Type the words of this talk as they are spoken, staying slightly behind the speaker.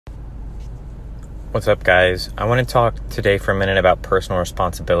What's up, guys? I want to talk today for a minute about personal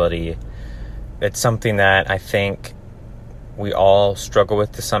responsibility. It's something that I think we all struggle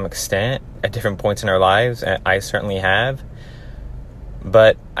with to some extent at different points in our lives, and I certainly have.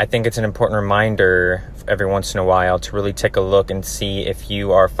 But I think it's an important reminder every once in a while to really take a look and see if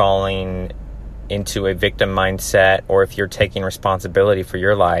you are falling into a victim mindset or if you're taking responsibility for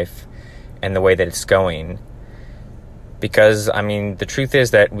your life and the way that it's going. Because, the truth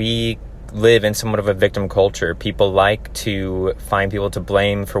is that we live in somewhat of a victim culture. People like to find people to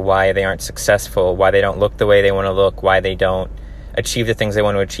blame for why they aren't successful, why they don't look the way they want to look, why they don't achieve the things they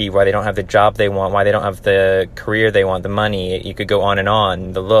want to achieve, why they don't have the job they want, why they don't have the career they want, the money. You could go on,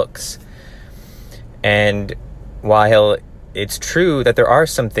 the looks. And while it's true that there are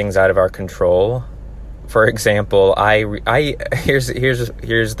some things out of our control, for example, here's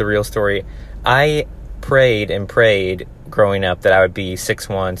the real story. I prayed growing up that I would be 6'1",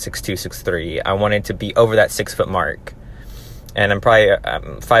 6'2", 6'3". I wanted to be over that 6 foot mark. And I'm probably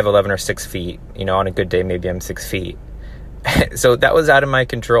 5'11" or 6 feet. On a good day, maybe I'm 6 feet. So that was out of my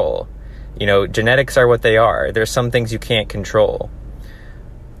control. Genetics are what they are. There's some things you can't control.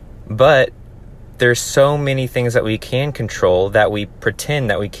 But there's so many things that we can control that we pretend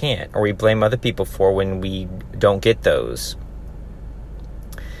that we can't, or we blame other people for when we don't get those.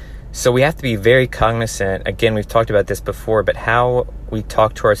 So we have to be very cognizant. Again, we've talked about this before, but how we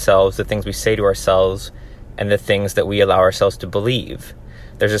talk to ourselves, the things we say to ourselves, and the things that we allow ourselves to believe.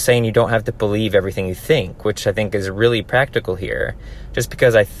 There's a saying, you don't have to believe everything you think, which I think is really practical here. Just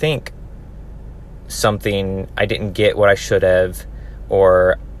because I think something, I didn't get what I should have,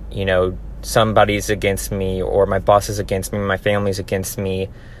 or, somebody's against me, or my boss is against me, my family's against me,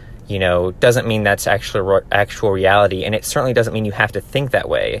 doesn't mean that's actual reality. And it certainly doesn't mean you have to think that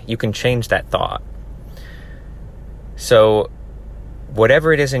way. You can change that thought. So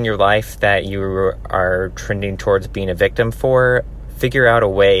whatever it is in your life that you are trending towards being a victim for, figure out a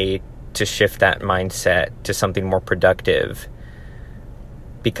way to shift that mindset to something more productive.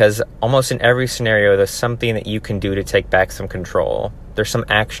 Because almost in every scenario, there's something that you can do to take back some control. There's some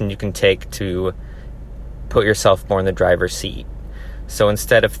action you can take to put yourself more in the driver's seat. So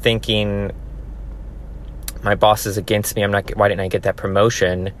instead of thinking, my boss is against me, why didn't I get that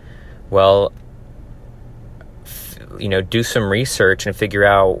promotion? Well, do some research and figure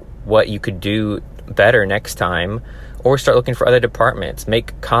out what you could do better next time, or start looking for other departments.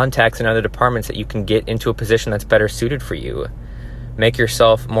 Make contacts in other departments that you can get into a position that's better suited for you. Make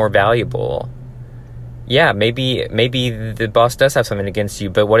yourself more valuable. Yeah, maybe the boss does have something against you,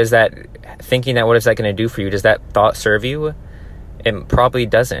 but what is that going to do for you? Does that thought serve you? It probably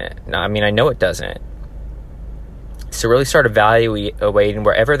doesn't. I know it doesn't. So really start evaluating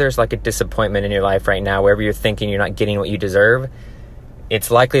wherever there's like a disappointment in your life right now, wherever you're thinking you're not getting what you deserve,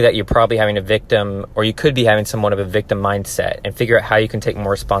 it's likely that you're probably having a victim, or you could be having somewhat of a victim mindset, and figure out how you can take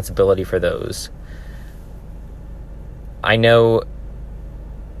more responsibility for those. I know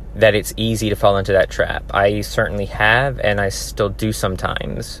that it's easy to fall into that trap. I certainly have, and I still do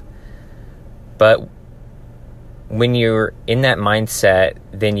sometimes. But when you're in that mindset,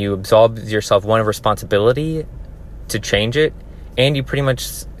 then you absolve yourself, one, of responsibility to change it, and you pretty much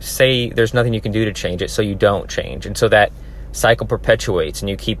say there's nothing you can do to change it, so you don't change. And so that cycle perpetuates, and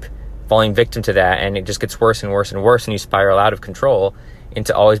you keep falling victim to that, and it just gets worse and worse and worse, and you spiral out of control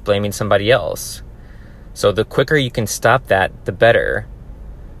into always blaming somebody else. So the quicker you can stop that, the better.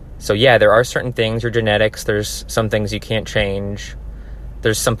 So yeah, there are certain things, your genetics, there's some things you can't change.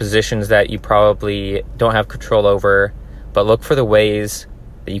 There's some positions that you probably don't have control over, but look for the ways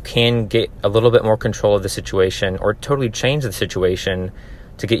that you can get a little bit more control of the situation, or totally change the situation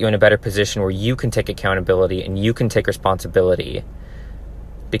to get you in a better position where you can take accountability and you can take responsibility.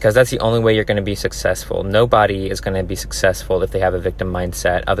 Because that's the only way you're going to be successful. Nobody is going to be successful if they have a victim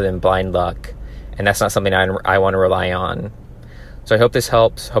mindset other than blind luck. And that's not something I want to rely on. So I hope this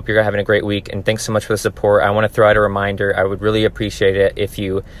helps. Hope you're having a great week, and thanks so much for the support. I want to throw out a reminder. I would really appreciate it if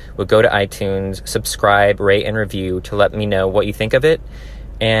you would go to iTunes, subscribe, rate, and review to let me know what you think of it.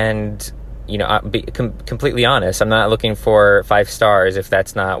 And, I'll be completely honest. I'm not looking for 5 stars if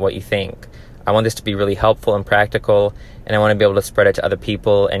that's not what you think. I want this to be really helpful and practical, and I want to be able to spread it to other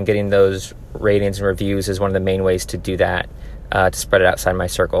people, and getting those ratings and reviews is one of the main ways to do that, to spread it outside my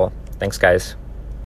circle. Thanks, guys.